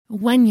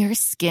When your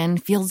skin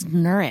feels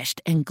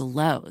nourished and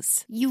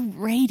glows, you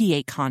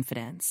radiate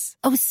confidence.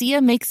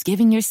 Osea makes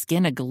giving your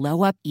skin a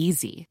glow-up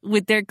easy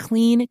with their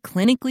clean,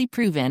 clinically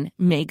proven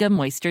Mega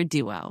Moisture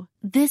Duo.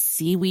 This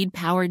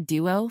seaweed-powered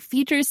duo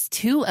features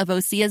two of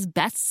Osea's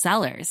best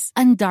sellers,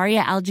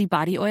 Undaria Algae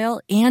Body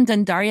Oil and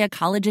Undaria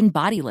Collagen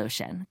Body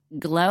Lotion.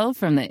 Glow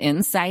from the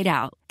inside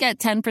out. Get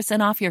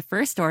 10% off your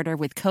first order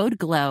with code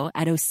GLOW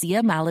at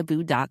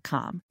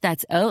OseaMalibu.com.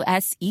 That's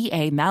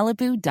OSEA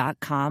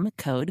Malibu.com,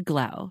 code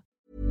GLOW.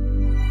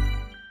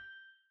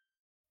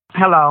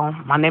 Hello,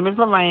 my name is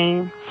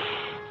Lorraine.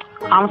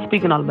 I'm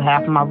speaking on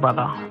behalf of my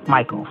brother,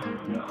 Michael.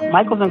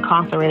 Michael's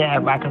incarcerated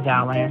at Rikers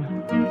Island.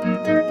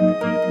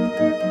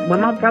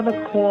 When my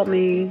brother called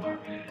me,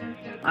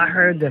 I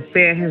heard the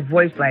fear in his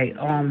voice, like,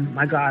 oh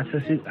my God,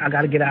 sister, I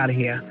got to get out of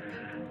here.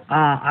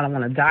 I don't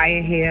want to die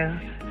in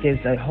here.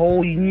 There's a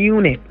whole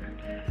unit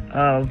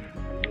of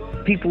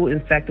people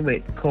infected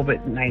with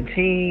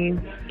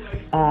COVID-19.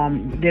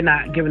 They're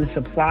not giving the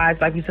supplies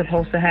like you're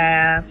supposed to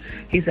have.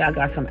 He said, I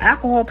got some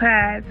alcohol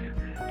pads,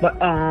 but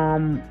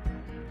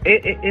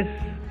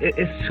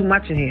it's too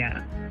much in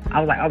here. I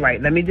was like, all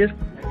right, let me just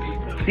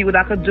see what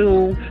I could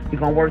do. We're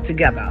going to work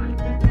together.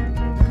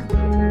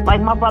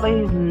 Like, my brother,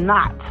 he's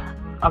not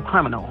a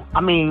criminal.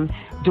 I mean,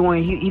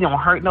 he don't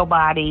hurt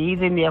nobody. He's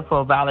in there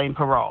for violating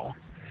parole.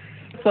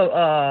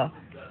 So,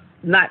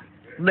 not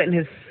letting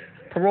his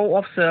parole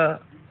officer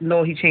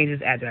know he changed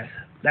his address.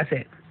 That's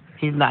it.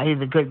 He's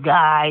a good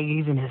guy.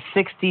 He's in his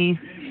 60s.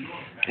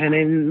 And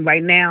then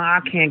right now, I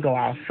can't go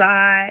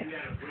outside.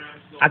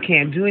 I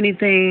can't do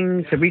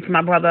anything to reach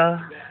my brother.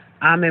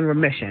 I'm in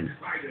remission.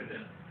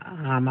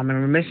 I'm in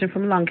remission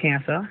from lung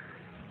cancer.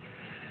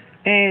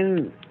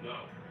 And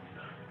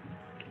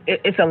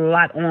it's a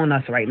lot on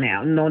us right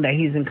now, knowing that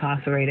he's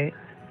incarcerated.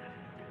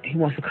 He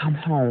wants to come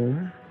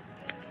home.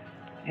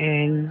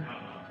 And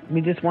we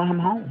just want him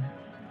home.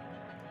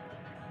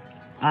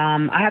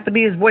 I have to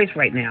be his voice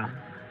right now.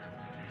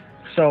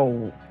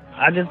 So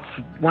I just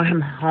want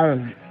him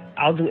home.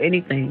 I'll do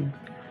anything,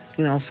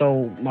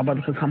 so my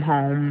brother can come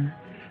home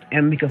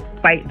and we can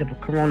fight the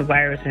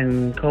coronavirus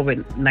and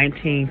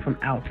COVID-19 from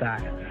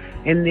outside.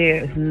 In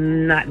there is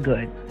not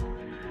good.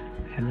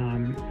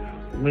 And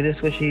we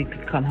just wish he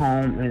could come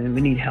home, and we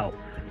need help.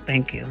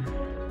 Thank you.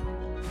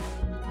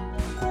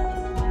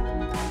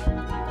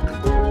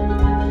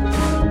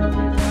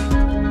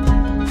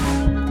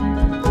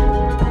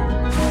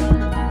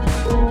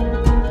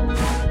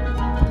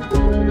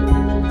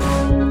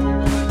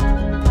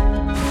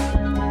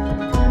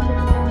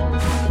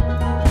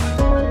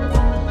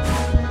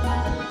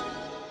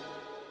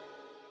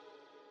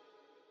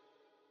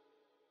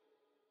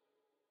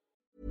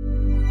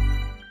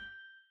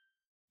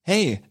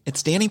 Hey,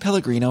 it's Danny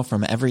Pellegrino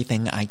from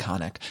Everything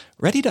Iconic.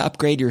 Ready to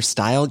upgrade your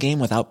style game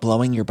without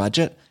blowing your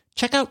budget?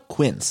 Check out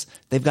Quince.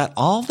 They've got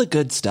all the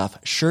good stuff,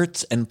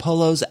 shirts and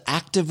polos,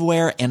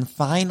 activewear, and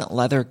fine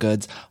leather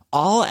goods,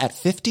 all at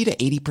 50 to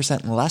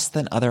 80% less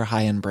than other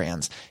high-end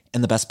brands.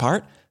 And the best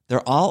part?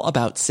 They're all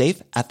about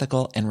safe,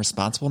 ethical, and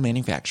responsible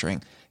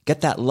manufacturing.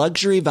 Get that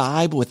luxury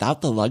vibe without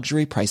the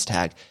luxury price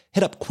tag.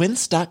 Hit up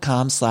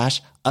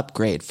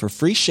quince.com/upgrade for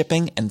free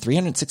shipping and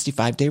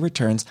 365-day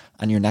returns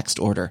on your next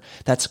order.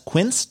 That's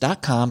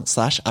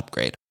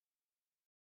quince.com/upgrade.